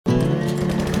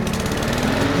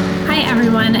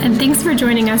everyone, and thanks for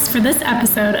joining us for this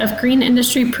episode of Green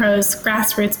Industry Pro's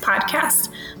Grassroots Podcast.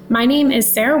 My name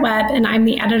is Sarah Webb, and I'm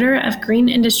the editor of Green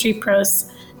Industry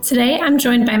Pros. Today, I'm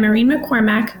joined by Maureen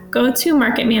McCormack, Go-To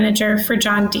Market Manager for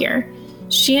John Deere.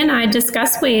 She and I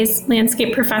discuss ways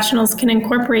landscape professionals can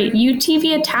incorporate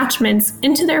UTV attachments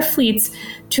into their fleets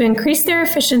to increase their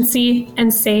efficiency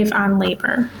and save on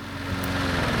labor.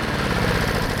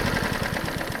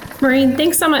 Maureen,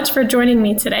 thanks so much for joining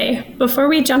me today. Before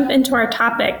we jump into our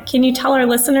topic, can you tell our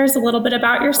listeners a little bit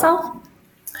about yourself?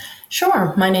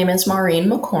 Sure. My name is Maureen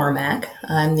McCormack.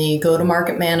 I'm the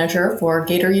go-to-market manager for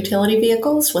Gator Utility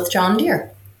Vehicles with John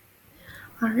Deere.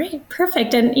 All right,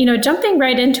 perfect. And, jumping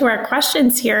right into our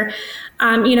questions here,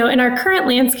 in our current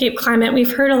landscape climate,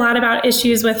 we've heard a lot about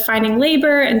issues with finding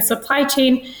labor and supply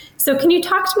chain. So can you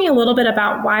talk to me a little bit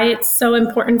about why it's so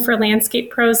important for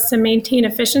landscape pros to maintain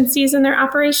efficiencies in their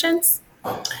operations?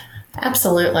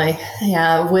 Absolutely.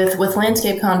 Yeah, with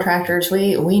landscape contractors,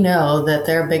 we know that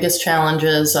their biggest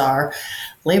challenges are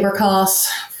labor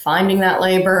costs, finding that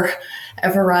labor,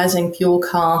 ever-rising fuel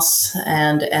costs,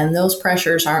 and those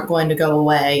pressures aren't going to go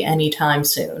away anytime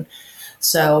soon.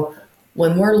 So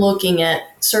when we're looking at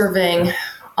serving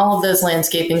all of those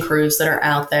landscaping crews that are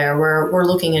out there, we're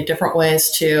looking at different ways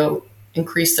to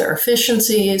increase their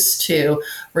efficiencies, to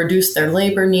reduce their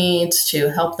labor needs, to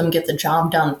help them get the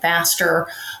job done faster.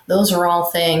 Those are all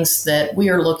things that we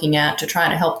are looking at to try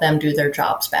to help them do their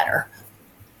jobs better.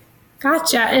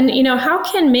 Gotcha. And, how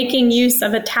can making use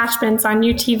of attachments on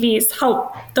UTVs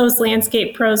help those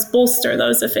landscape pros bolster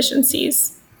those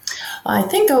efficiencies? I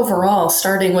think overall,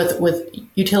 starting with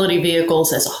utility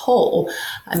vehicles as a whole,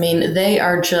 they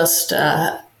are just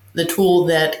the tool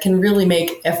that can really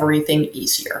make everything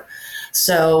easier.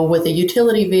 So with a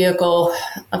utility vehicle,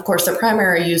 of course, the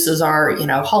primary uses are,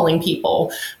 hauling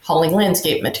people, hauling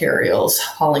landscape materials,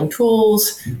 hauling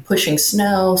tools, pushing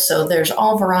snow. So there's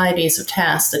all varieties of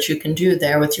tasks that you can do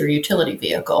there with your utility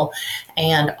vehicle.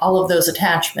 And all of those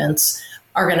attachments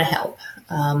are going to help.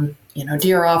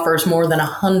 Deere offers more than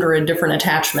 100 different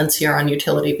attachments here on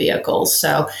utility vehicles.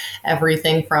 So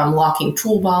everything from locking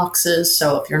toolboxes.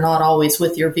 So if you're not always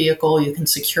with your vehicle, you can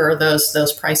secure those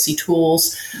pricey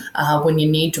tools when you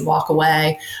need to walk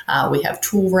away. We have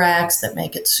tool racks that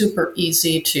make it super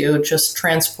easy to just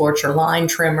transport your line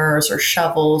trimmers or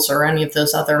shovels or any of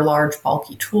those other large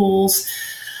bulky tools.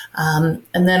 And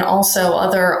then also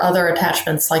other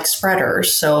attachments like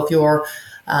spreaders. So if you're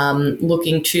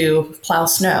looking to plow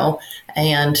snow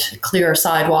and clear a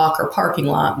sidewalk or parking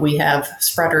lot, we have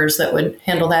spreaders that would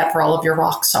handle that for all of your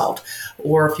rock salt.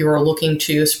 Or if you were looking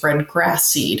to spread grass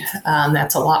seed,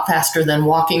 that's a lot faster than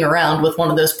walking around with one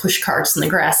of those push carts in the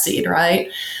grass seed, right?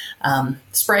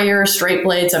 Sprayers, straight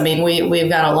blades. We've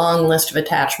got a long list of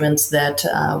attachments that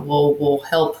will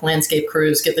help landscape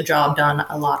crews get the job done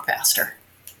a lot faster.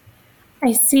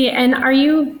 I see. And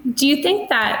do you think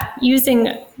that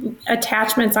using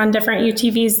attachments on different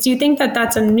UTVs, do you think that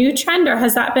that's a new trend, or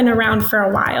has that been around for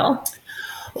a while?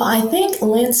 Well, I think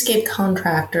landscape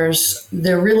contractors,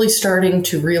 they're really starting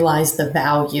to realize the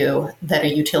value that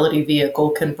a utility vehicle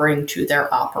can bring to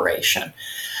their operation.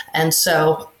 And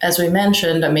so, as we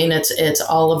mentioned, it's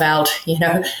all about,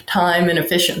 time and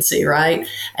efficiency, right?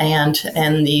 And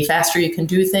the faster you can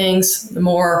do things, the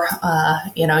more,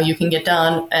 you can get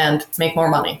done and make more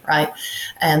money, right?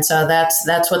 And so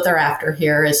that's what they're after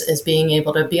here is being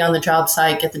able to be on the job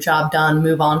site, get the job done,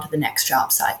 move on to the next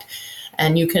job site.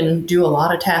 And you can do a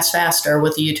lot of tasks faster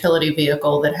with a utility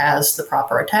vehicle that has the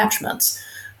proper attachments.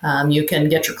 You can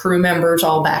get your crew members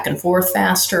all back and forth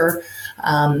faster,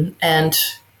 and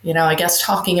I guess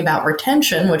talking about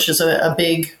retention, which is a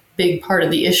big part of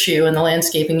the issue in the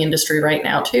landscaping industry right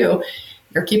now, too.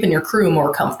 You're keeping your crew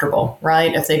more comfortable,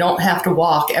 right? If they don't have to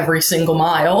walk every single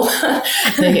mile,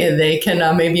 they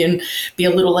can maybe be a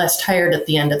little less tired at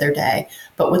the end of their day.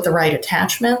 But with the right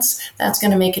attachments, that's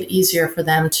going to make it easier for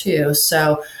them, too.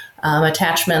 So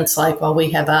attachments like, we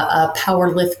have a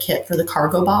power lift kit for the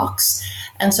cargo box.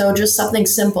 And so just something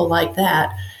simple like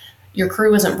that. Your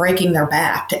crew isn't breaking their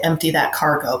back to empty that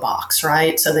cargo box,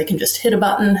 right? So they can just hit a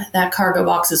button, that cargo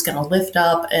box is going to lift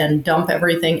up and dump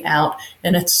everything out,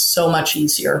 and it's so much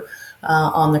easier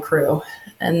on the crew.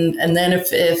 And then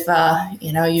if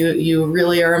you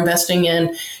really are investing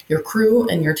in your crew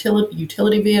and your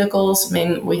utility vehicles,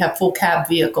 we have full cab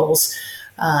vehicles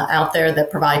out there that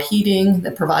provide heating,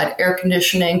 that provide air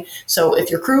conditioning. So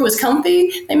if your crew is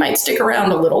comfy, they might stick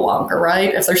around a little longer,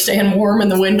 right? If they're staying warm in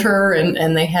the winter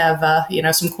and they have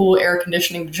some cool air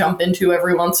conditioning to jump into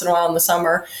every once in a while in the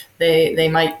summer, they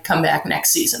might come back next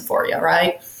season for you,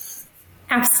 right?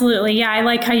 Absolutely. Yeah, I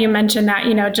like how you mentioned that,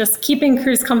 just keeping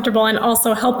crews comfortable and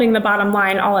also helping the bottom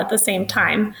line all at the same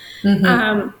time.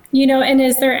 And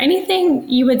is there anything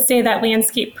you would say that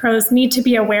landscape pros need to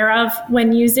be aware of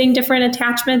when using different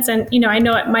attachments? And, I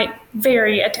know it might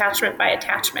vary attachment by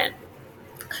attachment.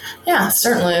 Yeah,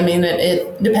 certainly. I mean,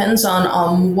 it depends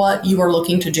on what you are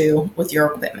looking to do with your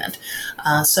equipment.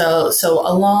 So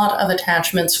a lot of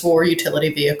attachments for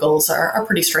utility vehicles are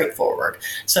pretty straightforward.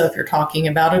 So if you're talking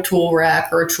about a tool rack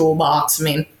or a toolbox, I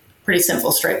mean, pretty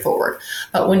simple, straightforward.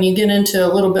 But when you get into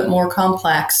a little bit more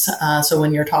complex, so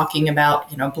when you're talking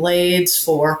about, blades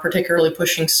for particularly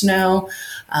pushing snow,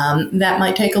 that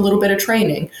might take a little bit of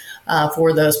training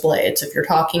for those blades. If you're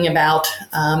talking about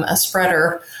a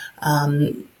spreader,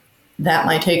 that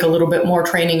might take a little bit more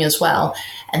training as well.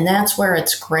 And that's where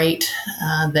it's great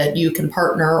that you can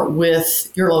partner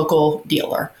with your local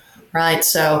dealer, right?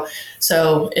 So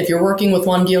if you're working with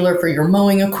one dealer for your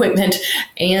mowing equipment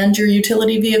and your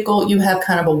utility vehicle, you have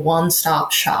kind of a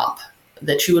one-stop shop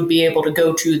that you would be able to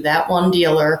go to that one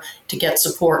dealer to get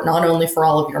support, not only for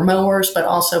all of your mowers, but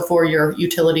also for your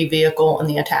utility vehicle and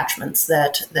the attachments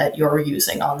that you're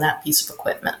using on that piece of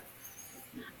equipment.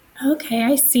 Okay,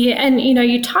 I see. And,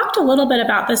 you talked a little bit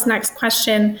about this next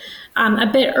question a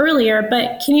bit earlier,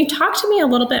 but can you talk to me a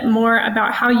little bit more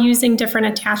about how using different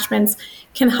attachments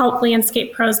can help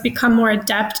landscape pros become more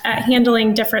adept at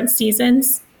handling different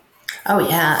seasons? Oh,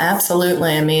 yeah,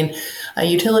 absolutely. I mean, a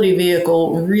utility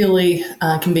vehicle really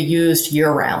can be used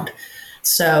year round.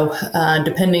 So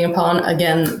depending upon,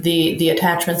 again, the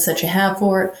attachments that you have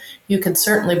for it, you could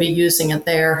certainly be using it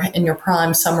there in your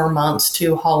prime summer months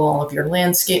to haul all of your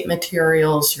landscape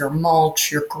materials, your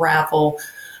mulch, your gravel.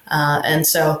 And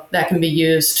so that can be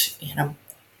used,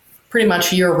 pretty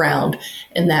much year round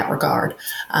in that regard.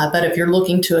 But if you're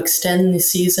looking to extend the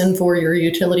season for your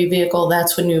utility vehicle,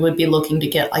 that's when you would be looking to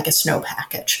get like a snow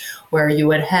package where you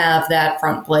would have that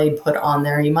front blade put on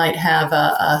there. You might have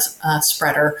a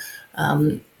spreader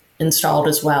installed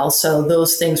as well. So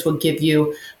those things would give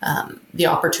you the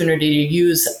opportunity to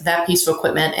use that piece of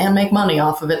equipment and make money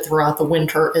off of it throughout the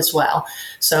winter as well.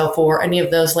 So for any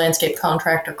of those landscape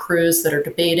contractor crews that are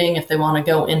debating if they want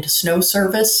to go into snow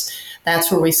service,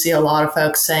 that's where we see a lot of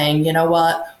folks saying, you know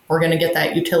what, we're going to get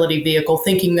that utility vehicle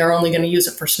thinking they're only going to use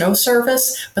it for snow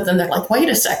service, but then they're like, wait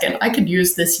a second, I could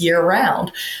use this year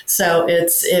round. So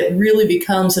it really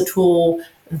becomes a tool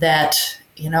that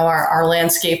our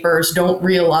landscapers don't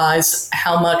realize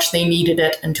how much they needed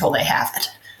it until they have it.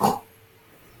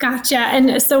 Gotcha.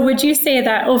 And so would you say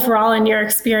that overall in your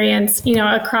experience,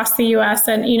 across the U.S.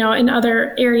 and, in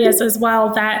other areas as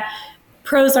well, that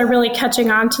pros are really catching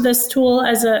on to this tool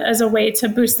as a way to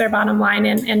boost their bottom line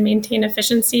and maintain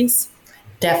efficiencies?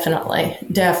 Definitely.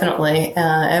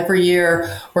 Every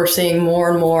year we're seeing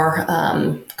more and more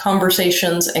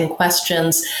conversations and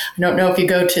questions. I don't know if you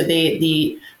go to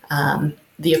the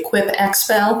Equip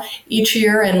Expo each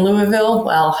year in Louisville.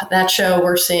 Well, that show,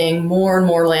 we're seeing more and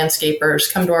more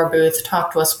landscapers come to our booth,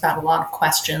 talk to us about a lot of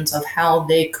questions of how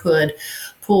they could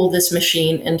pull this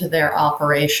machine into their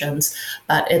operations.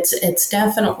 But it's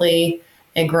definitely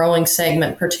a growing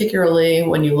segment, particularly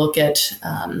when you look at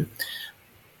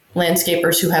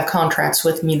landscapers who have contracts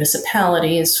with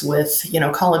municipalities, with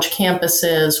college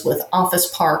campuses, with office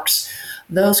parks.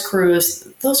 Those crews,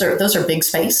 those are big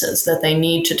spaces that they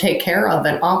need to take care of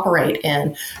and operate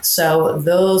in. So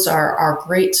those are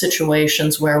great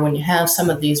situations where when you have some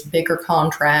of these bigger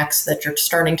contracts that you're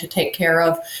starting to take care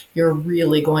of, you're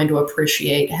really going to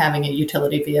appreciate having a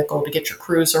utility vehicle to get your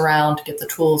crews around, to get the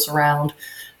tools around,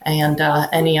 and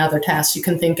any other tasks you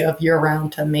can think of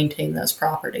year-round to maintain those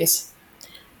properties.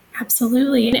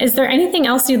 Absolutely. Is there anything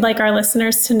else you'd like our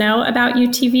listeners to know about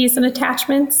UTVs and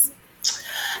attachments?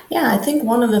 Yeah, I think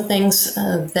one of the things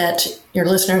that your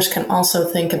listeners can also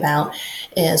think about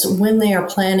is when they are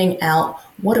planning out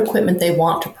what equipment they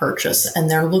want to purchase and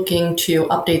they're looking to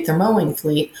update their mowing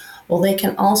fleet, well, they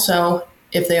can also,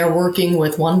 if they are working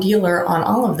with one dealer on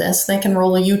all of this, they can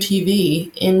roll a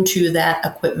UTV into that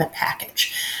equipment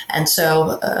package. And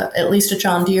so at least at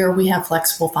John Deere, we have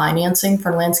flexible financing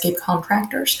for landscape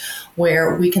contractors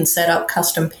where we can set up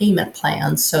custom payment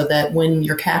plans so that when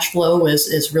your cash flow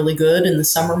is really good in the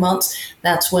summer months,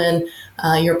 that's when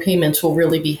your payments will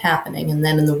really be happening. And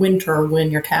then in the winter,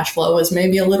 when your cash flow is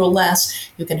maybe a little less,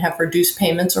 you can have reduced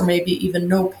payments or maybe even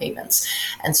no payments.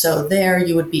 And so there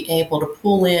you would be able to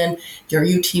pull in your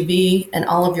UTV and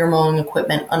all of your mowing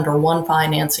equipment under one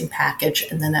financing package.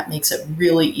 And then that makes it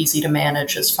really easy to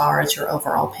manage as far as your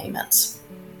overall payments.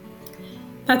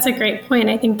 That's a great point.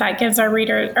 I think that gives our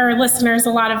listeners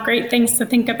a lot of great things to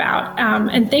think about.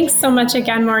 And thanks so much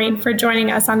again, Maureen, for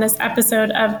joining us on this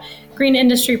episode of Green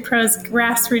Industry Pros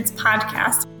Grassroots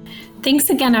Podcast. Thanks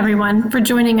again, everyone, for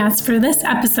joining us for this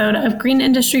episode of Green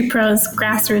Industry Pros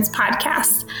Grassroots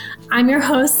Podcast. I'm your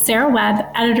host, Sarah Webb,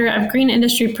 editor of Green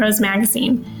Industry Pros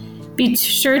magazine. Be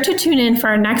sure to tune in for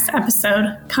our next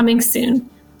episode coming soon.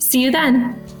 See you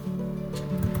then.